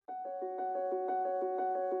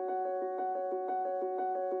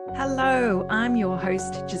Hello, I'm your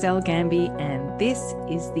host, Giselle Gamby, and this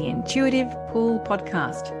is the Intuitive Pull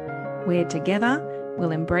Podcast, where together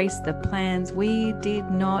we'll embrace the plans we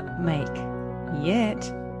did not make, yet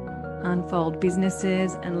unfold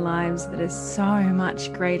businesses and lives that are so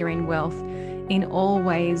much greater in wealth in all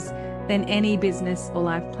ways than any business or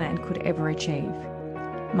life plan could ever achieve.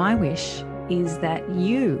 My wish is that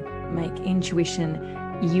you make intuition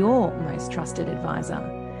your most trusted advisor.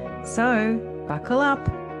 So buckle up,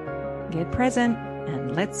 get present,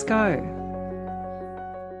 and let's go.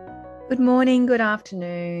 Good morning, good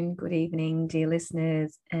afternoon, good evening, dear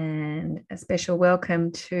listeners, and a special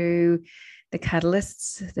welcome to the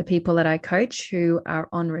Catalysts, the people that I coach who are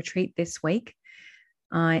on retreat this week.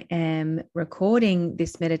 I am recording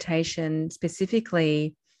this meditation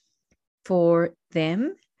specifically for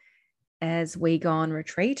them as we go on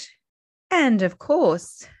retreat. And of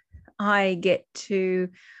course, I get to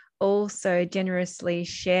also generously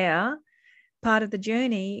share part of the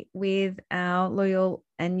journey with our loyal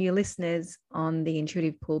and new listeners on the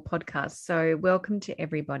Intuitive Pull podcast. So welcome to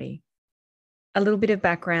everybody. A little bit of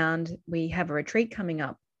background. We have a retreat coming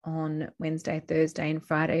up on Wednesday, Thursday, and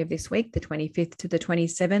Friday of this week, the 25th to the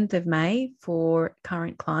 27th of May for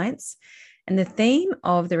current clients. And the theme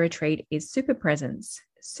of the retreat is Super Presence,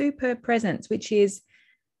 which is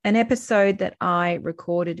an episode that I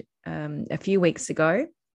recorded a few weeks ago.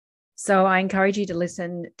 So I encourage you to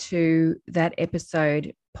listen to that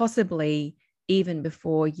episode, possibly even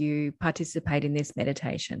before you participate in this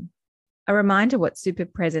meditation. A reminder what super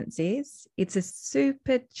presence is. It's a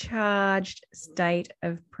supercharged state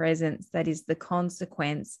of presence that is the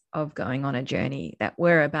consequence of going on a journey that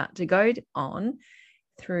we're about to go on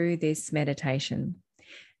through this meditation.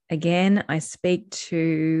 Again, I speak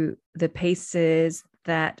to the pieces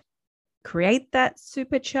that create that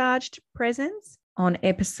supercharged presence on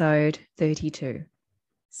episode 32.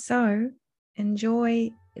 So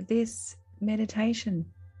enjoy this meditation.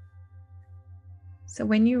 So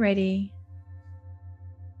when you're ready,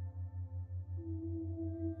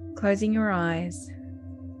 closing your eyes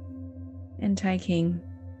and taking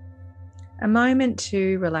a moment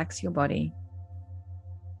to relax your body,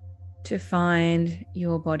 to find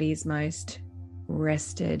your body's most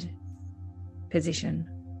rested position.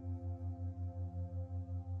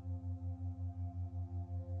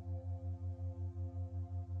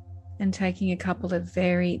 And taking a couple of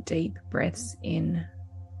very deep breaths in,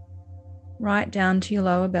 right down to your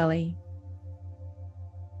lower belly.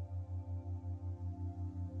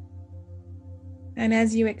 And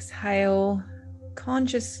as you exhale,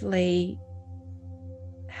 consciously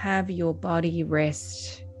have your body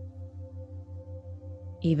rest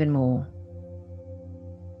even more.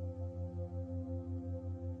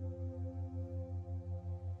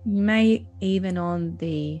 You may even on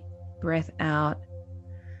the breath out,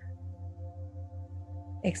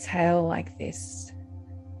 exhale like this.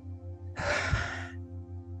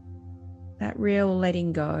 That real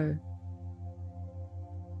letting go.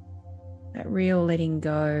 That real letting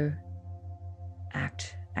go.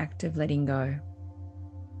 Act of letting go.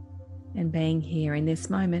 And being here in this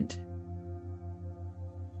moment.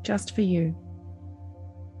 Just for you.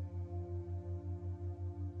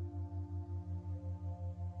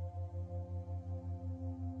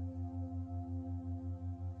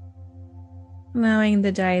 Allowing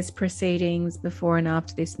the day's proceedings before and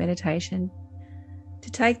after this meditation to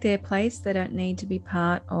take their place. They don't need to be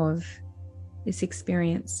part of this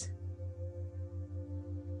experience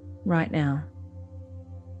right now.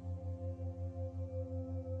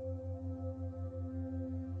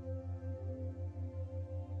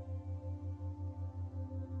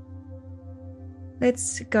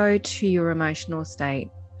 Let's go to your emotional state.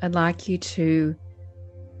 I'd like you to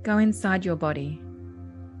go inside your body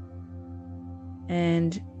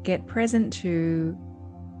and get present to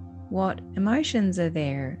what emotions are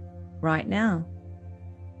there right now.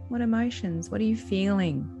 What emotions? What are you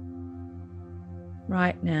feeling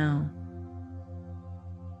right now?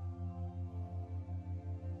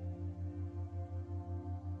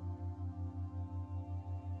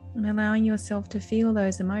 And allowing yourself to feel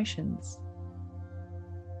those emotions.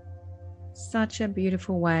 Such a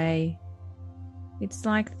beautiful way. It's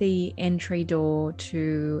like the entry door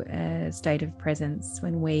to a state of presence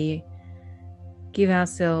when we give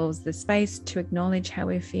ourselves the space to acknowledge how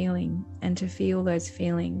we're feeling and to feel those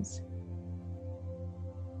feelings.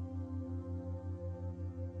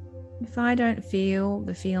 If I don't feel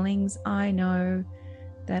the feelings, I know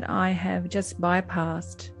that I have just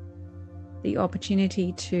bypassed the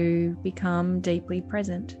opportunity to become deeply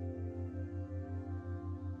present.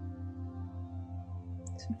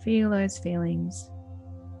 So feel those feelings.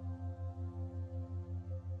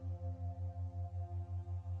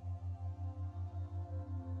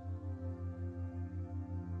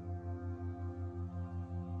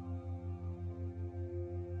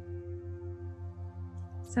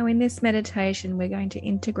 So in this meditation, we're going to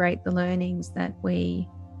integrate the learnings that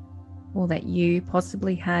that you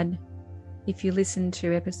possibly had if you listened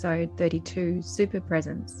to episode 32, Super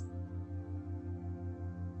Presence.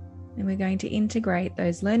 And we're going to integrate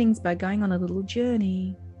those learnings by going on a little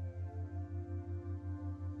journey.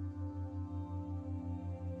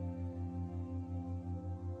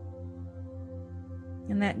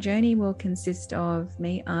 And that journey will consist of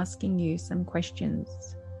me asking you some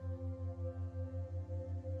questions.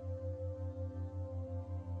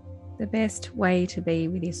 The best way to be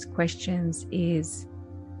with these questions is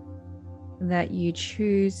that you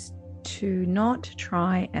choose to not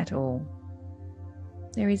try at all.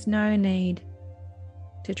 There is no need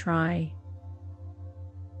to try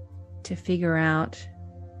to figure out.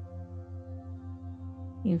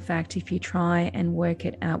 In fact, if you try and work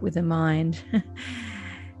it out with the mind,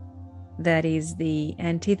 that is the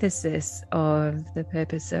antithesis of the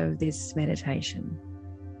purpose of this meditation.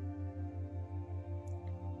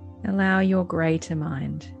 Allow your greater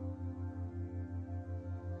mind,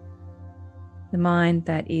 the mind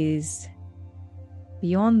that is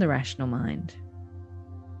beyond the rational mind,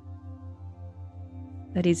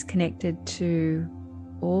 that is connected to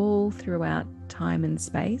all throughout time and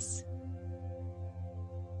space,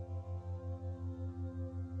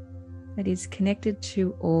 that is connected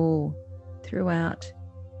to all throughout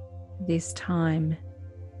this time,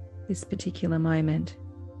 this particular moment,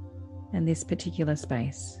 and this particular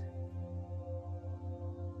space.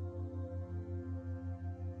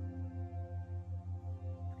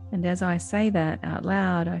 And as I say that out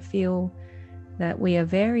loud, I feel that we are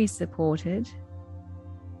very supported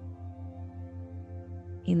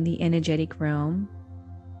in the energetic realm,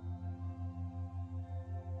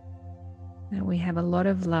 that we have a lot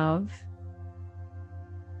of love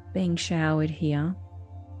being showered here,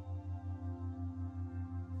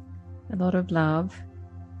 a lot of love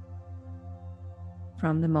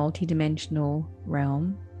from the multidimensional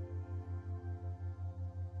realm.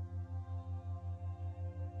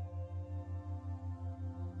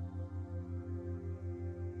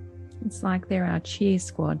 It's like they're our cheer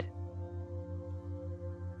squad,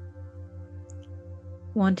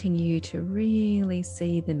 wanting you to really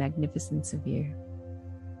see the magnificence of you,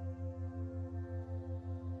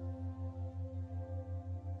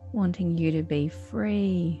 wanting you to be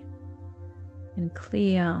free and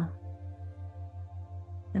clear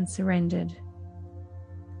and surrendered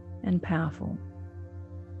and powerful.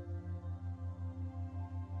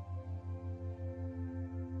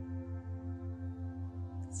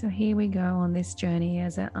 So here we go on this journey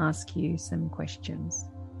as I ask you some questions.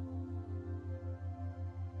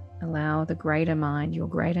 Allow the greater mind, your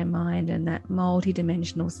greater mind, and that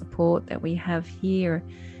multidimensional support that we have here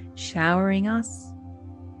showering us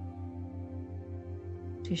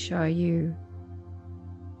to show you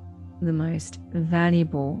the most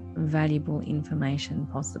valuable information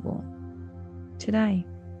possible today.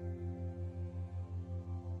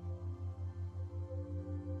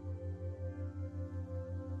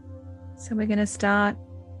 So we're going to start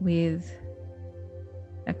with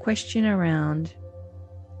a question around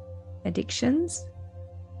addictions,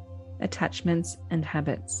 attachments, and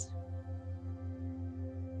habits.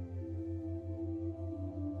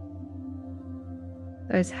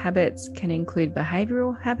 Those habits can include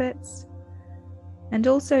behavioral habits and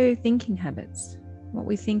also thinking habits, what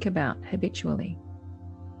we think about habitually,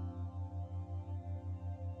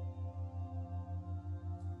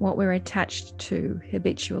 what we're attached to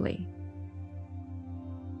habitually,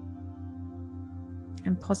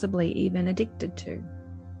 and possibly even addicted to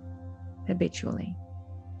habitually.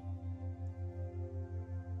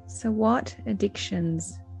 So what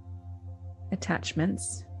addictions,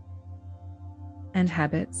 attachments, and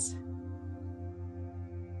habits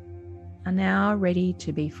are now ready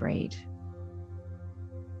to be freed?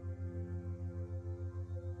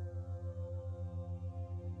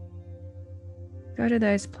 Go to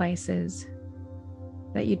those places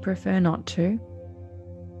that you'd prefer not to.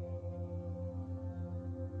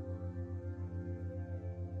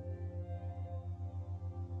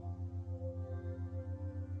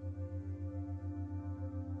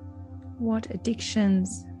 What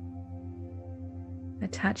addictions,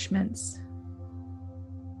 attachments,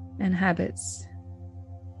 and habits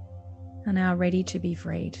are now ready to be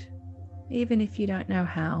freed, even if you don't know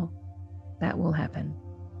how that will happen?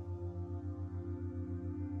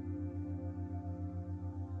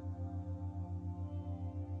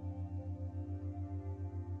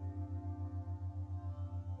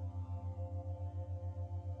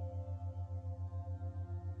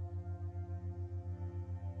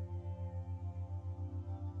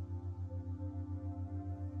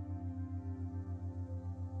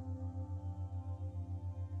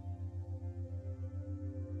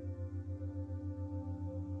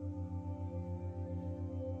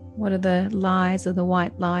 What are the lies or the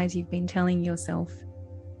white lies you've been telling yourself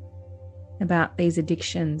about these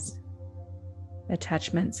addictions,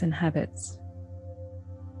 attachments, and habits?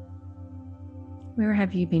 Where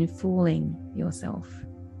have you been fooling yourself?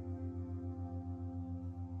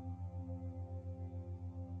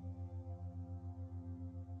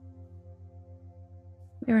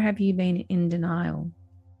 Where have you been in denial,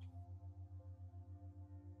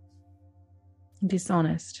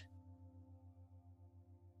 dishonest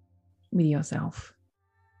with yourself?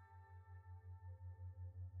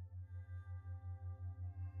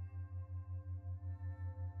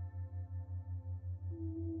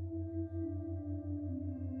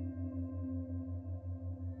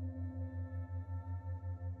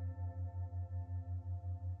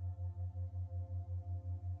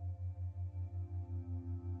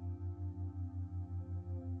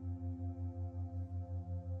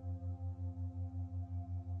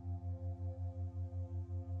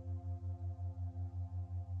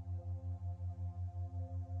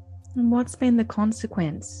 And what's been the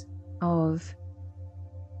consequence of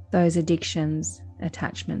those addictions,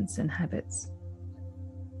 attachments, and habits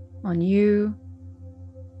on you,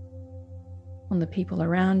 on the people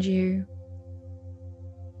around you,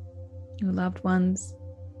 your loved ones,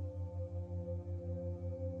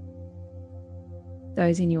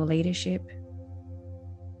 those in your leadership?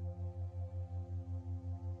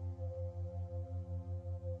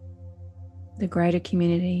 The greater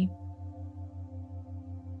community?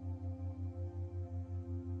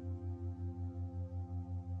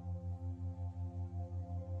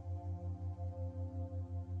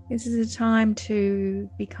 This is a time to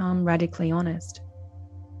become radically honest,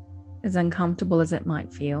 as uncomfortable as it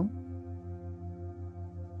might feel.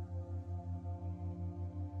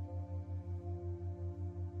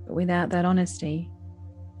 But without that honesty,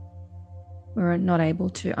 we're not able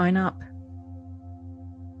to own up.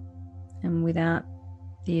 And without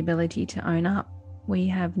the ability to own up, we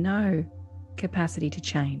have no capacity to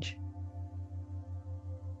change.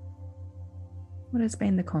 What has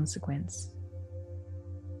been the consequence?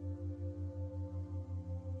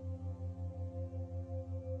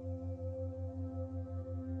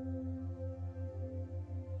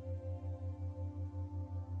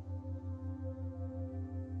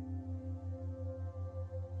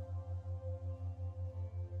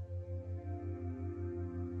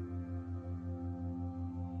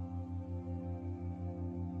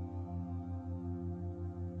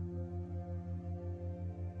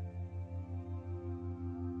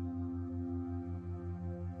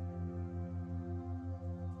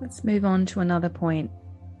 Let's move on to another point,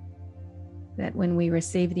 that when we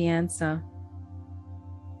receive the answer,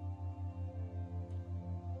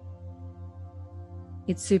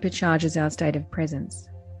 it supercharges our state of presence.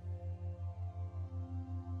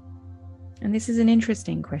 And this is an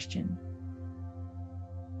interesting question.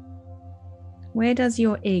 Where does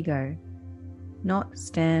your ego not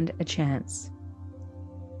stand a chance,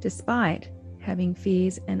 despite having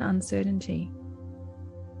fears and uncertainty?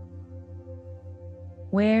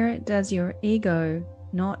 Where does your ego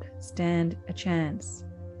not stand a chance,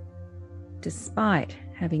 despite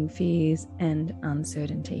having fears and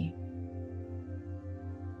uncertainty?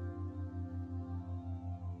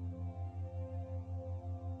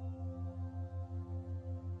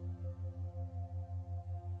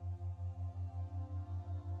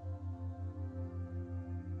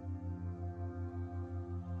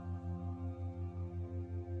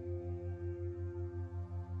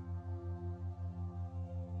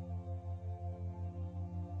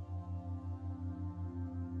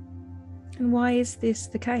 And why is this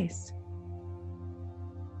the case?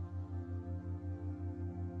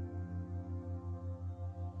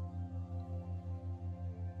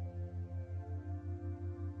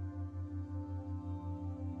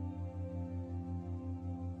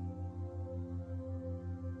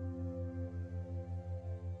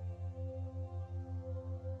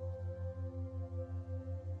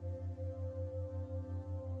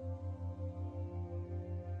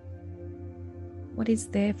 What is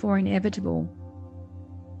therefore inevitable?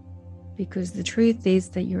 Because the truth is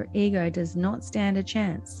that your ego does not stand a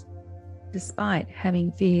chance, despite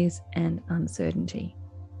having fears and uncertainty.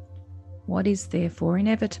 What is therefore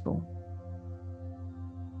inevitable?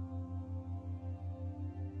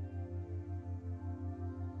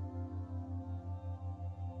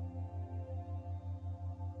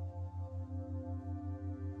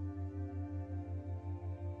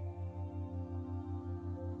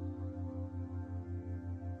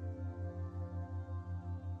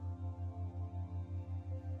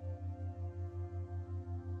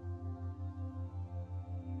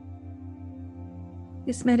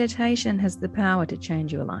 This meditation has the power to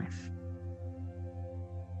change your life.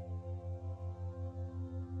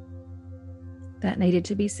 That needed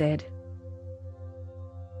to be said.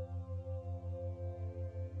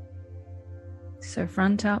 So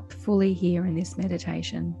front up fully here in this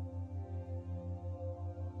meditation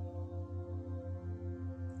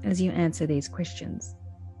as you answer these questions.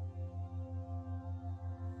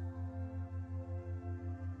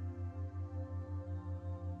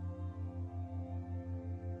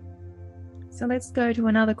 So let's go to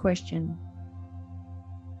another question.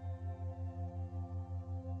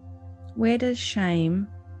 Where does shame,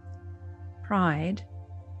 pride,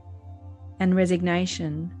 and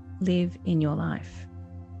resignation live in your life?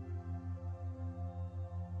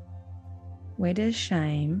 Where does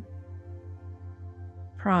shame,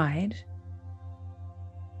 pride,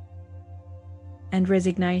 and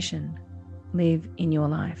resignation live in your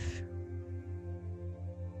life?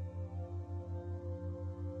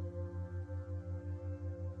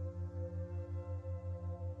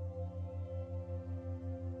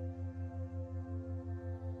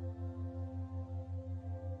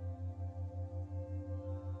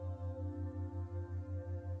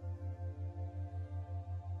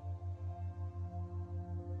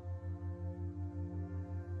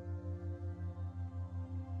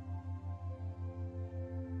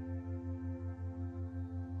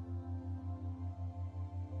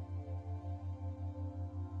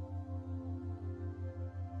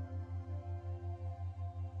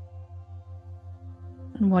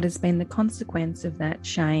 And what has been the consequence of that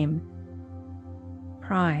shame,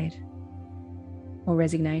 pride, or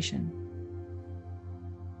resignation?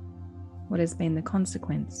 What has been the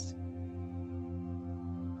consequence?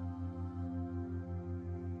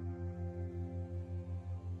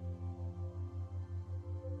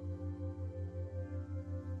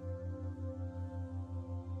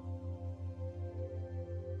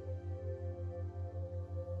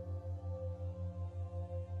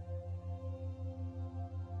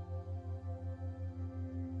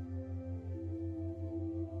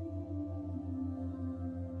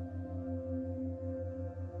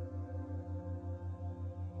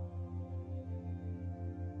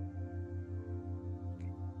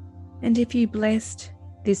 And if you blessed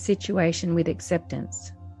this situation with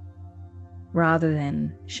acceptance rather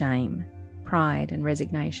than shame, pride, and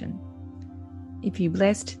resignation, if you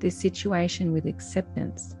blessed this situation with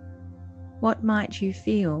acceptance, what might you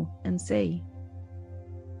feel and see?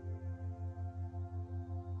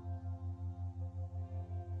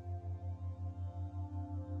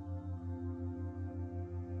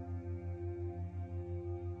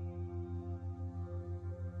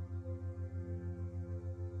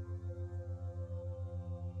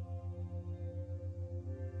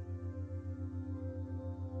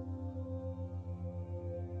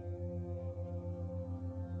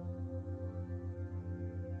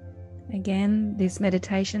 Again, this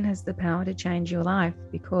meditation has the power to change your life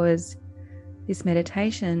because this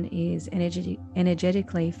meditation is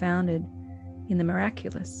energetically founded in the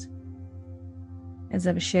miraculous. As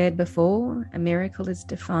I've shared before, a miracle is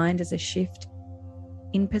defined as a shift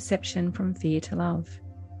in perception from fear to love.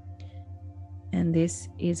 And this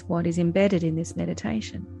is what is embedded in this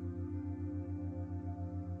meditation.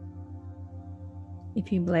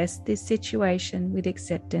 If you bless this situation with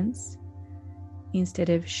acceptance, instead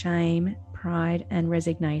of shame, pride, and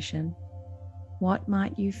resignation, what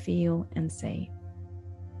might you feel and see?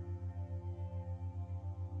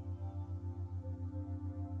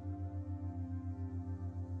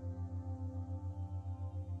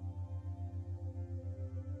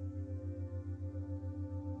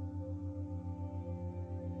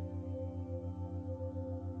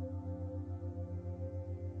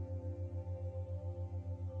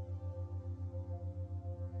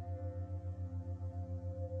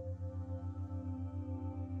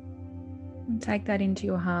 And take that into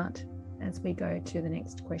your heart as we go to the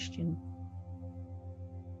next question.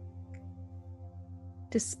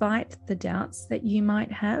 Despite the doubts that you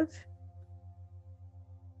might have,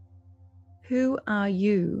 who are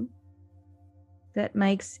you that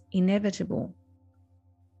makes inevitable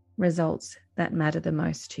results that matter the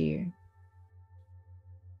most to you?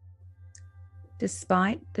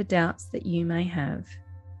 Despite the doubts that you may have,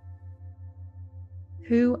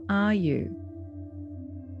 who are you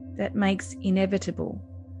that makes inevitable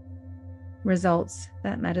results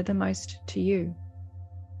that matter the most to you?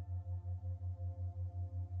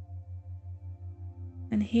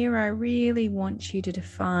 And here I really want you to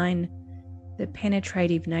define the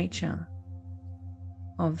penetrative nature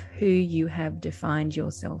of who you have defined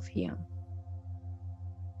yourself here.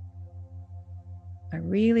 I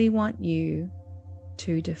really want you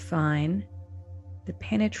to define the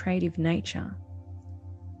penetrative nature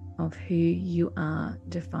of who you are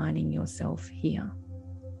defining yourself here.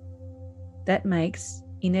 That makes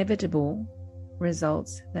inevitable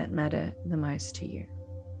results that matter the most to you.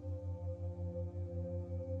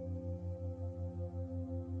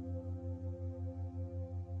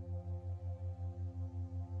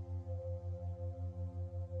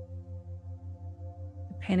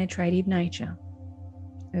 The penetrative nature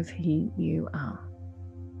of who you are.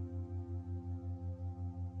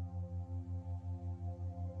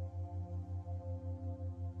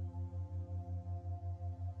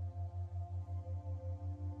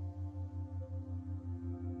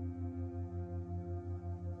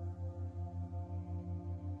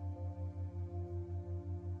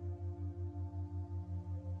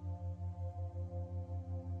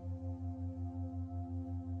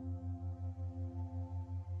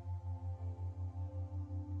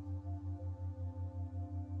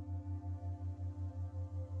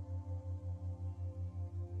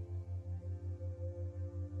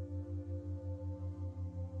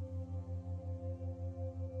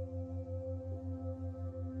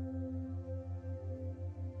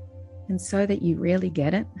 And so that you really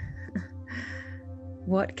get it,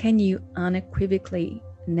 what can you unequivocally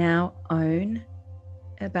now own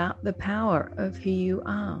about the power of who you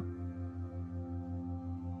are?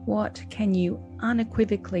 What can you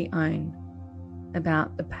unequivocally own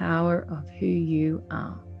about the power of who you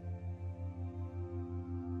are?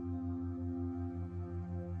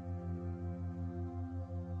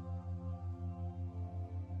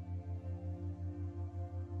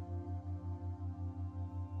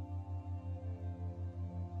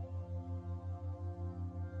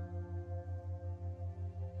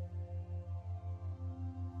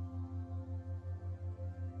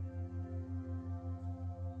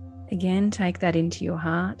 Again, take that into your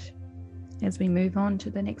heart as we move on to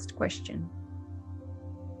the next question.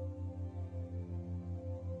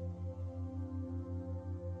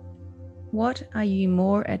 What are you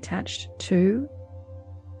more attached to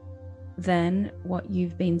than what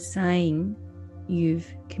you've been saying you've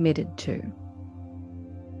committed to?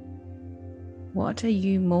 What are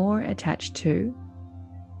you more attached to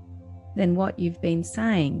than what you've been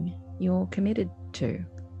saying you're committed to?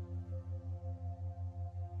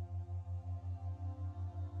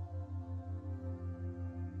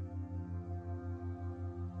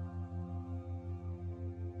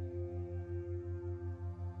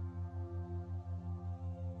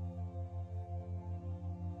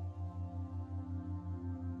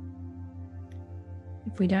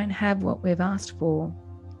 If we don't have what we've asked for,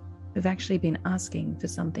 we've actually been asking for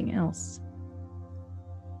something else.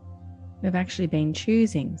 We've actually been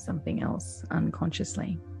choosing something else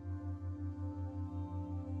unconsciously.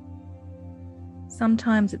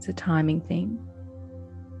 Sometimes it's a timing thing,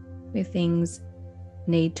 where things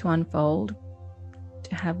need to unfold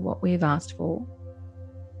to have what we've asked for.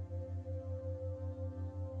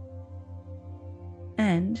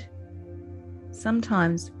 And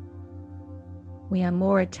sometimes we are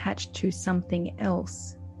more attached to something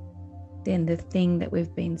else than the thing that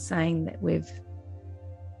we've been saying that we've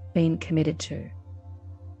been committed to.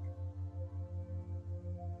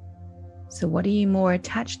 So what are you more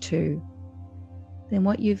attached to than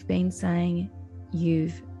what you've been saying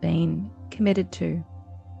you've been committed to?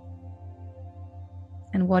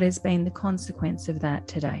 And what has been the consequence of that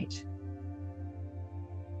to date?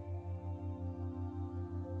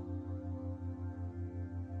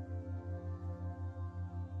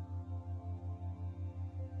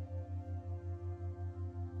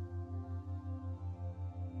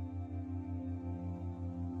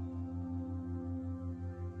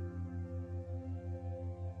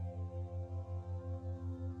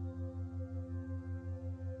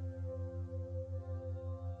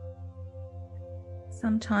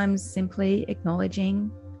 Sometimes simply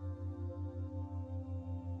acknowledging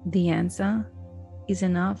the answer is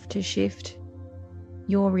enough to shift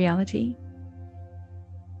your reality.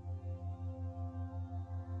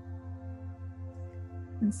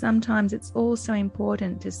 And sometimes it's also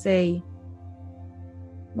important to see,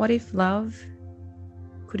 what if love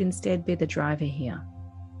could instead be the driver here?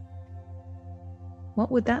 What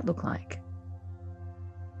would that look like?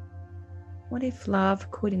 What if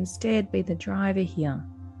love could instead be the driver here?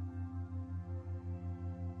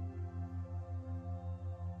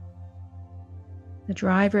 The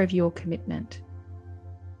driver of your commitment.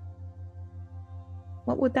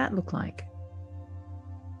 What would that look like?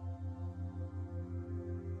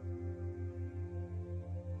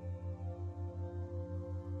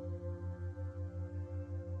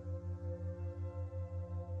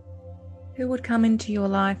 Who would come into your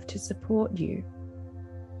life to support you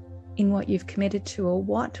in what you've committed to, or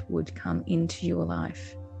what would come into your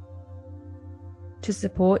life to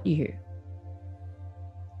support you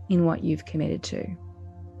in what you've committed to?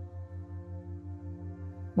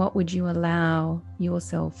 What would you allow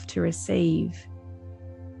yourself to receive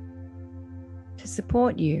to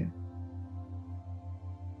support you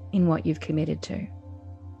in what you've committed to?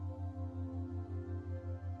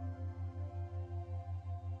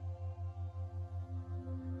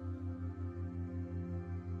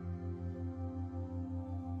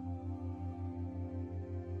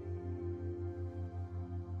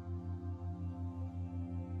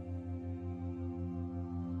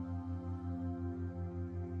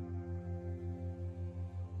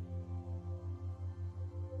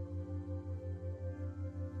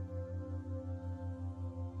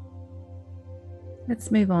 Let's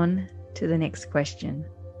move on to the next question.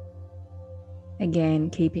 Again,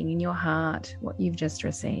 keeping in your heart what you've just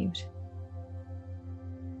received.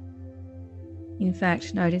 In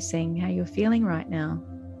fact, noticing how you're feeling right now.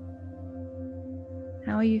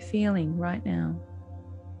 How are you feeling right now?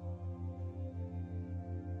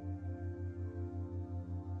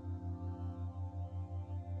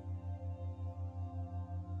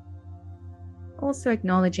 Also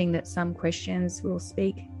acknowledging that some questions will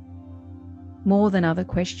speak more than other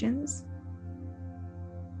questions.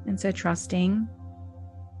 And so trusting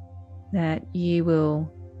that you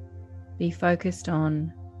will be focused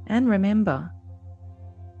on and remember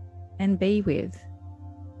and be with,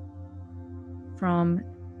 from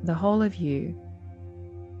the whole of you,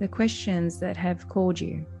 the questions that have called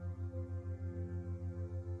you.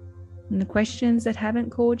 And the questions that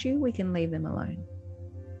haven't called you, we can leave them alone.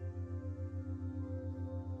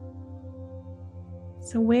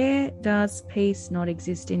 So where does peace not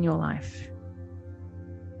exist in your life?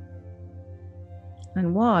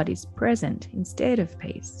 And what is present instead of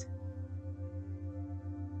peace?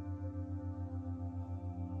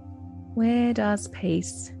 Where does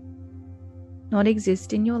peace not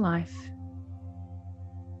exist in your life?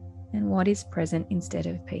 And what is present instead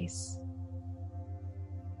of peace?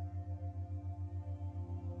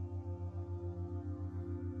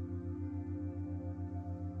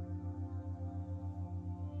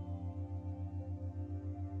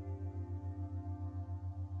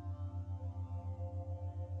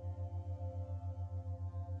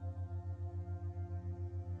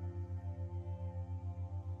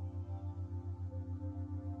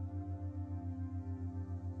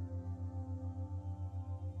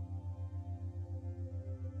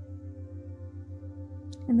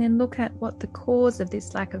 And then look at what the cause of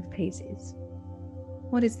this lack of peace is.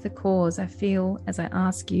 What is the cause? I feel as I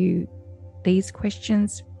ask you these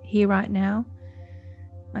questions here right now,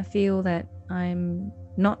 I feel that I'm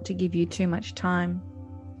not to give you too much time,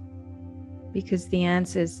 because the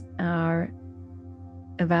answers are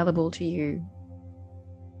available to you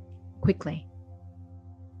quickly.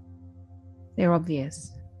 They're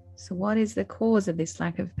obvious. So what is the cause of this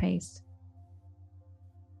lack of peace?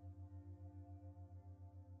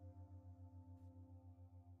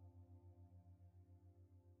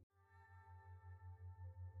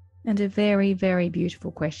 And a very, very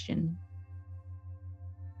beautiful question.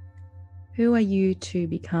 Who are you to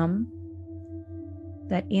become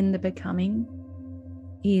that in the becoming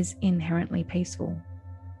is inherently peaceful?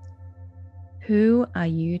 Who are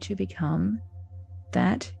you to become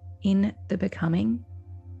that in the becoming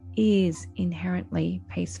is inherently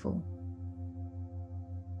peaceful?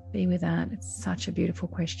 Be with that. It's such a beautiful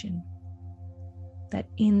question. That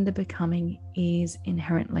in the becoming is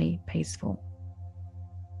inherently peaceful.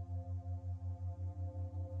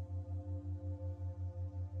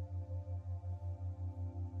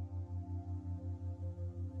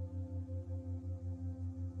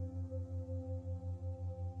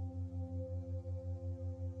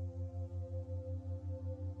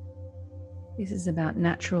 This is about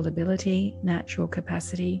natural ability, natural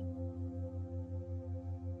capacity.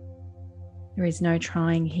 There is no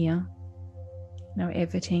trying here, no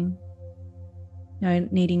efforting, no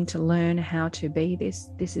needing to learn how to be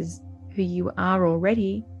this. This is who you are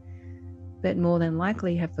already, but more than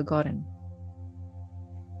likely have forgotten.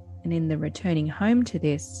 And in the returning home to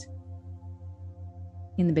this,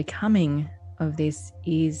 in the becoming of this,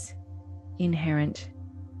 is inherent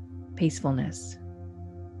peacefulness.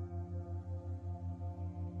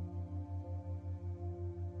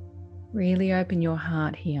 Really open your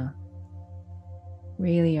heart here.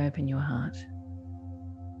 Really open your heart.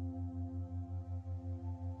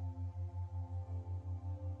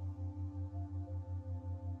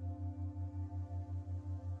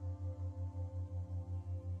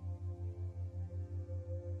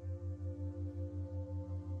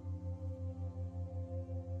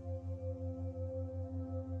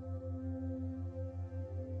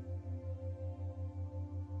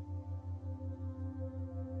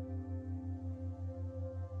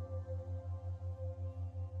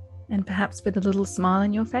 And perhaps with a little smile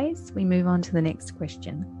on your face, we move on to the next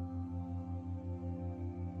question.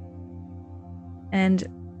 And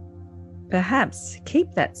perhaps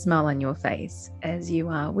keep that smile on your face as you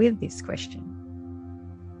are with this question.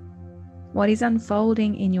 What is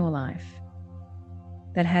unfolding in your life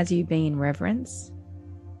that has you be in reverence,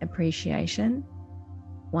 appreciation,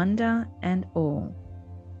 wonder, and awe?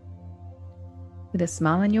 With a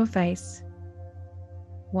smile on your face,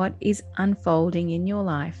 what is unfolding in your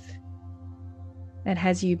life that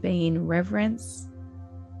has you be in reverence,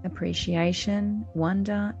 appreciation,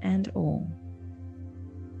 wonder, and awe?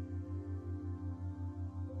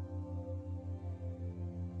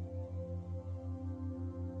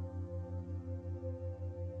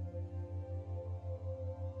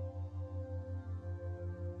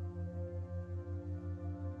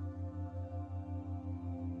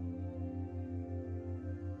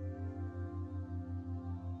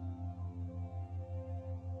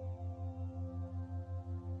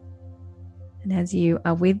 And as you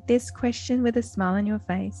are with this question with a smile on your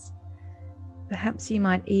face, perhaps you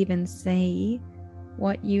might even see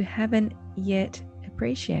what you haven't yet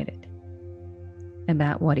appreciated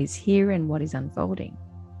about what is here and what is unfolding.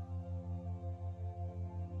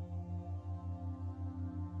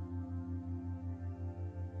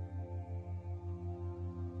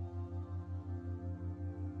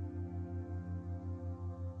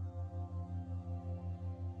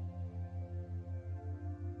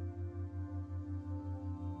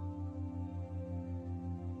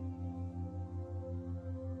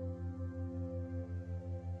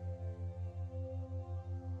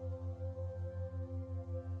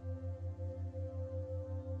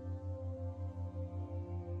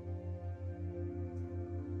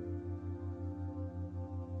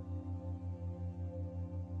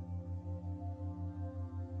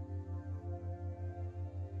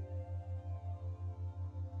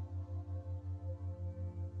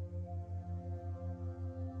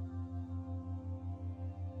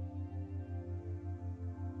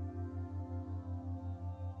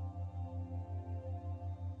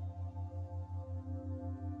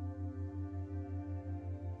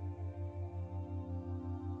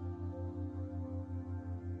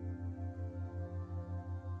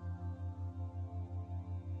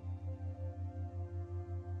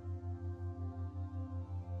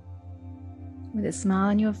 With a smile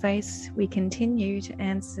on your face, we continue to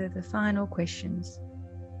answer the final questions.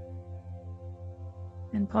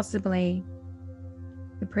 And possibly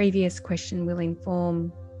the previous question will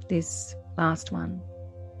inform this last one.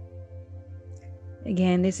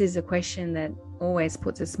 Again, this is a question that always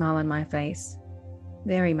puts a smile on my face,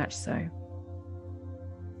 very much so.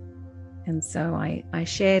 And so I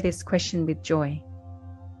share this question with joy.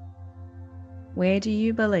 Where do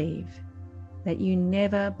you believe that you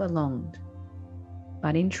never belonged,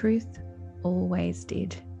 but in truth always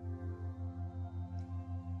did?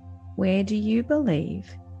 Where do you believe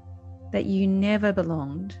that you never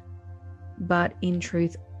belonged, but in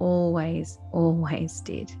truth always, always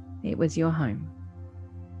did? It was your home.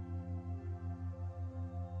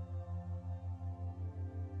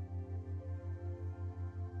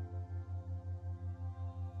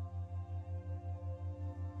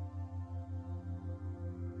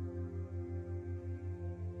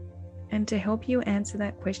 And to help you answer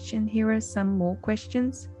that question, here are some more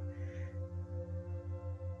questions.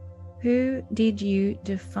 Who did you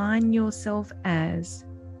define yourself as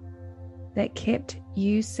that kept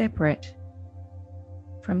you separate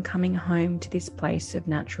from coming home to this place of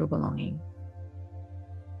natural belonging?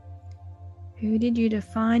 Who did you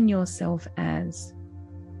define yourself as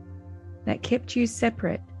that kept you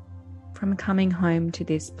separate from coming home to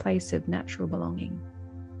this place of natural belonging?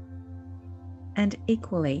 And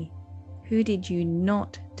equally, who did you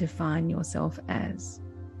not define yourself as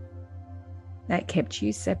that kept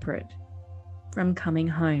you separate from coming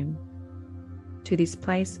home to this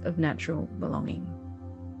place of natural belonging?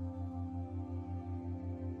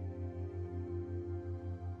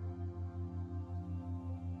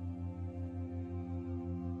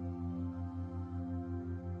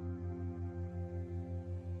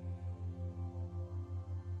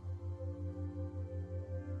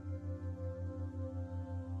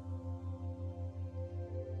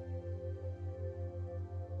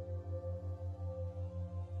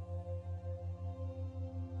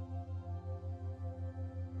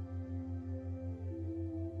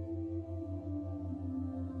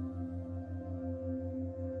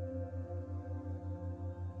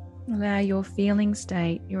 Allow your feeling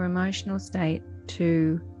state, your emotional state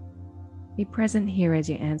to be present here as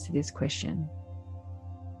you answer this question.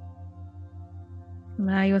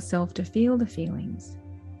 Allow yourself to feel the feelings.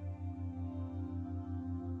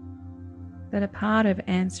 that a part of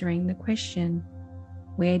answering the question,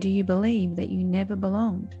 where do you believe that you never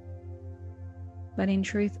belonged, but in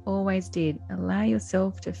truth always did? Allow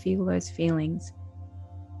yourself to feel those feelings.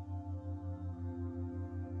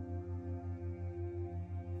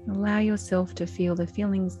 Allow yourself to feel the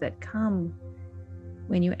feelings that come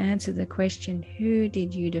when you answer the question, who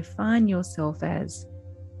did you define yourself as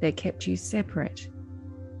that kept you separate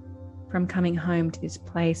from coming home to this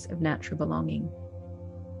place of natural belonging?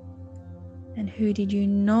 And who did you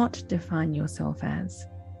not define yourself as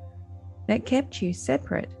that kept you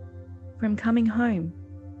separate from coming home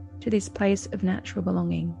to this place of natural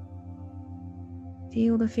belonging?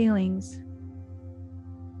 Feel the feelings.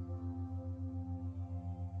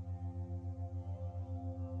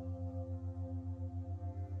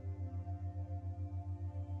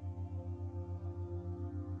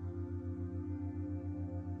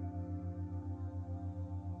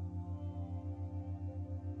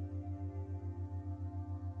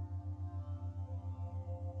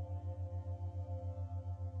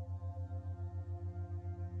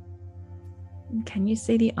 Can you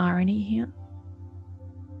see the irony here?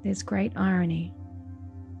 There's great irony.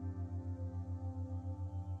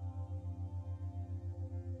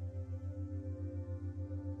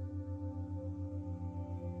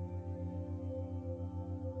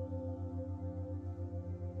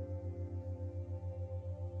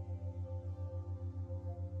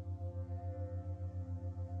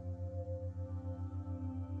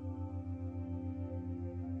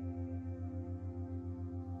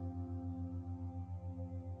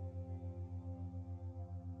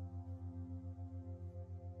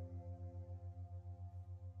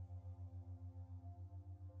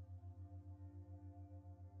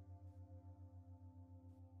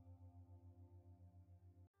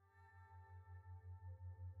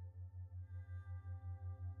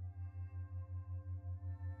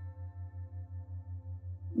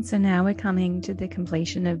 So now we're coming to the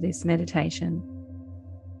completion of this meditation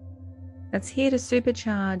that's here to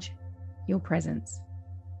supercharge your presence.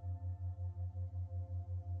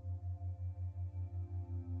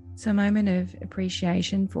 So a moment of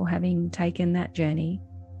appreciation for having taken that journey.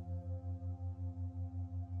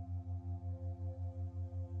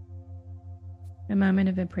 A moment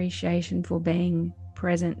of appreciation for being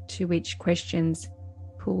present to which questions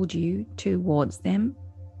pulled you towards them,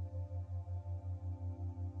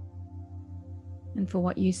 and for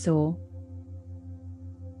what you saw.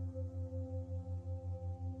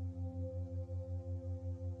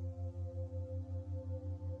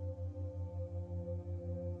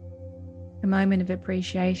 A moment of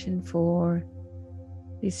appreciation for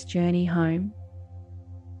this journey home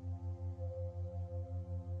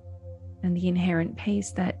and the inherent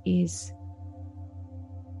peace that is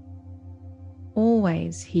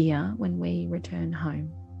always here when we return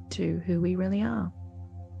home to who we really are.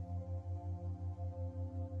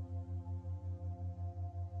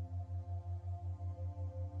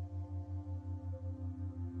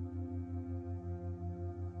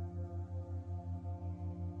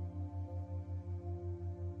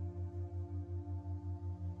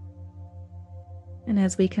 And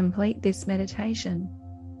as we complete this meditation,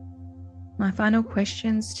 my final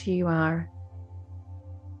questions to you are,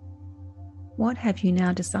 what have you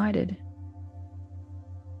now decided?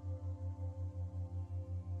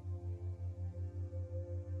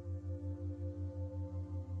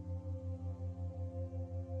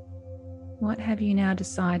 What have you now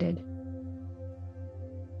decided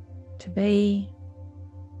to be,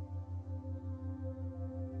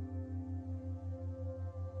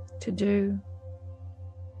 to do,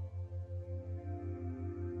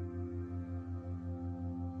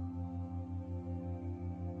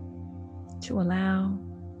 to allow,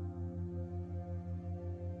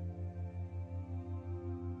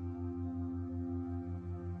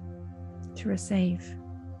 to receive?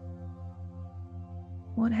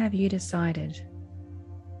 What have you decided?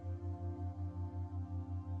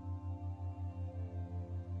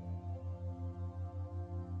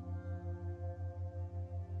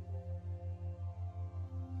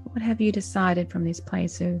 What have you decided from this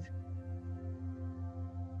place of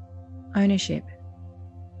ownership,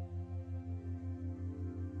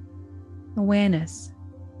 awareness,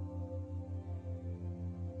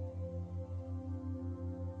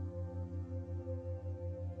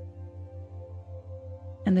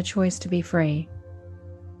 and the choice to be free?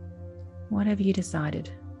 What have you decided?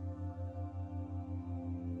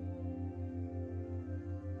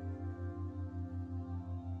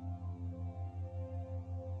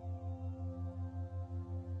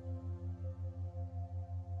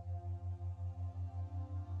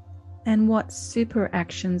 And what super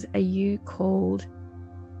actions are you called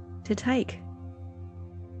to take?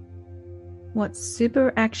 What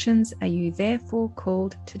super actions are you therefore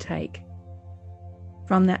called to take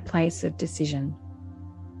from that place of decision?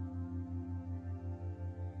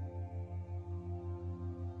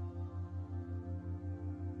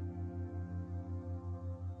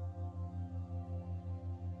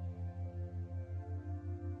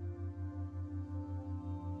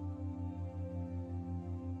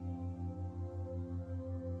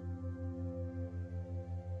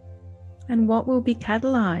 And what will be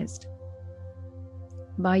catalyzed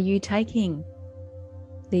by you taking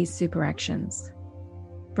these super actions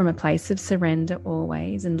from a place of surrender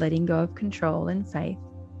always, and letting go of control and faith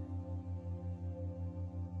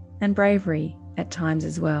and bravery at times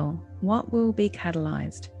as well? What will be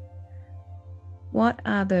catalyzed? What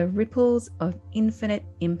are the ripples of infinite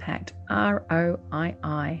impact,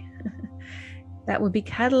 ROII, that will be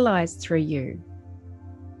catalyzed through you?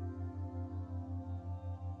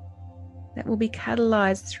 That will be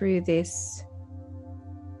catalyzed through this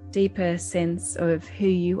deeper sense of who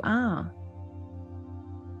you are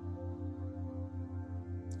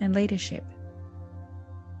and leadership.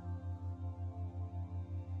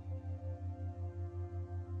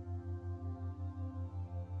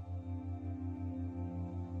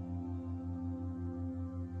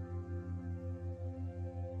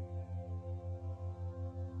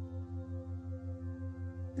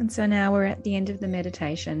 And so now we're at the end of the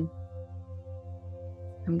meditation.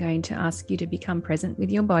 I'm going to ask you to become present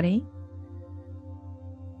with your body.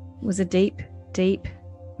 It was a deep, deep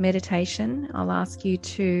meditation. I'll ask you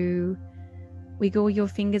to wiggle your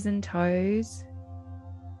fingers and toes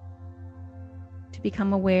to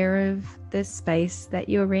become aware of the space that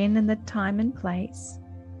you're in and the time and place.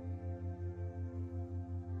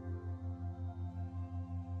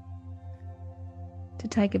 To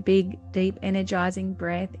take a big, deep, energizing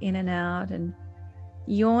breath in and out, and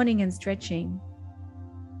yawning and stretching.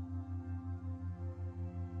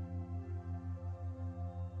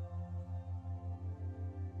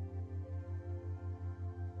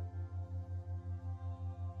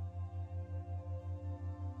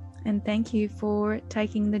 And thank you for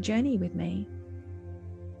taking the journey with me.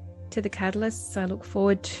 To the Catalysts, I look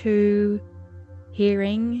forward to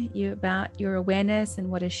hearing you about your awareness and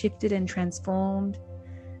what has shifted and transformed,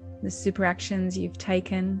 the super actions you've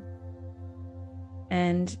taken.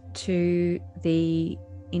 And to the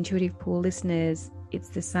Intuitive Pool listeners, it's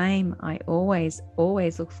the same. I always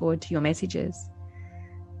look forward to your messages.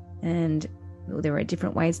 And there are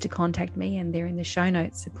different ways to contact me, and they're in the show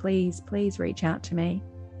notes. So please reach out to me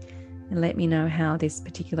and let me know how this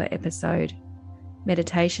particular episode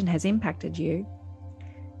meditation has impacted you.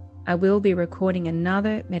 I will be recording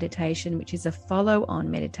another meditation, which is a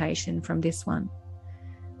follow-on meditation from this one,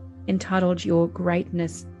 entitled Your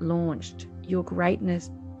Greatness Launched. Your greatness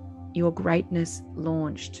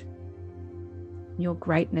launched. Your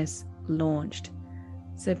greatness launched.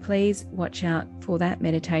 So please watch out for that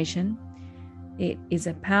meditation. It is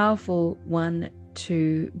a powerful one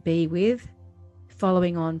to be with,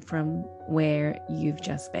 following on from where you've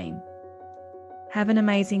just been. Have an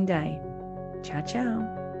amazing day. Ciao, ciao.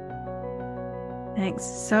 Thanks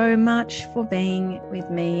so much for being with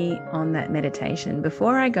me on that meditation.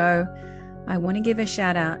 Before I go, I want to give a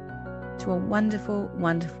shout out to a wonderful,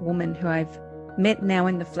 wonderful woman who I've met now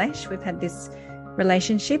in the flesh. We've had this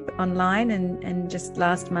relationship online, and just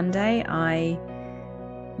last Monday I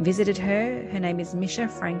visited her. Her name is Misha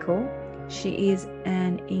Frankel. She is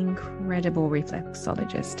an incredible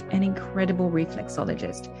reflexologist,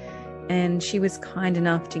 and she was kind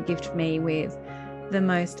enough to gift me with the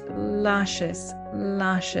most luscious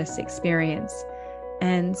experience.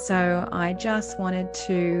 And so I just wanted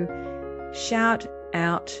to shout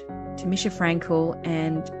out to Misha Frankel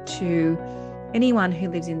and to anyone who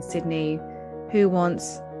lives in Sydney who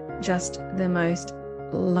wants just the most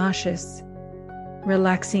luscious,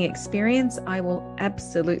 relaxing experience. I will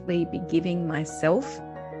absolutely be giving myself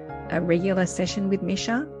a regular session with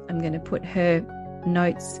Misha. I'm going to put her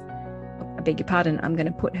notes, I beg your pardon, I'm going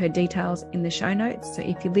to put her details in the show notes. So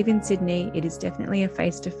if you live in Sydney, it is definitely a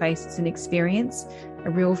face-to-face. It's an experience,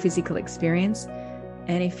 a real physical experience.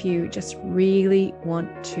 And if you just really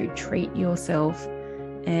want to treat yourself,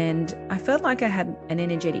 and I felt like I had an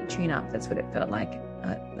energetic tune-up. That's what it felt like.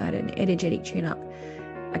 I had an energetic tune-up.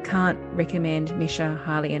 I can't recommend Misha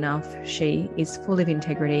highly enough. She is full of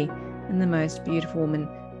integrity and the most beautiful woman,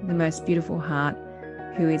 the most beautiful heart,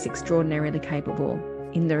 who is extraordinarily capable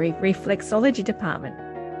in the reflexology department.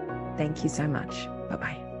 Thank you so much.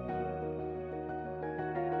 Bye-bye.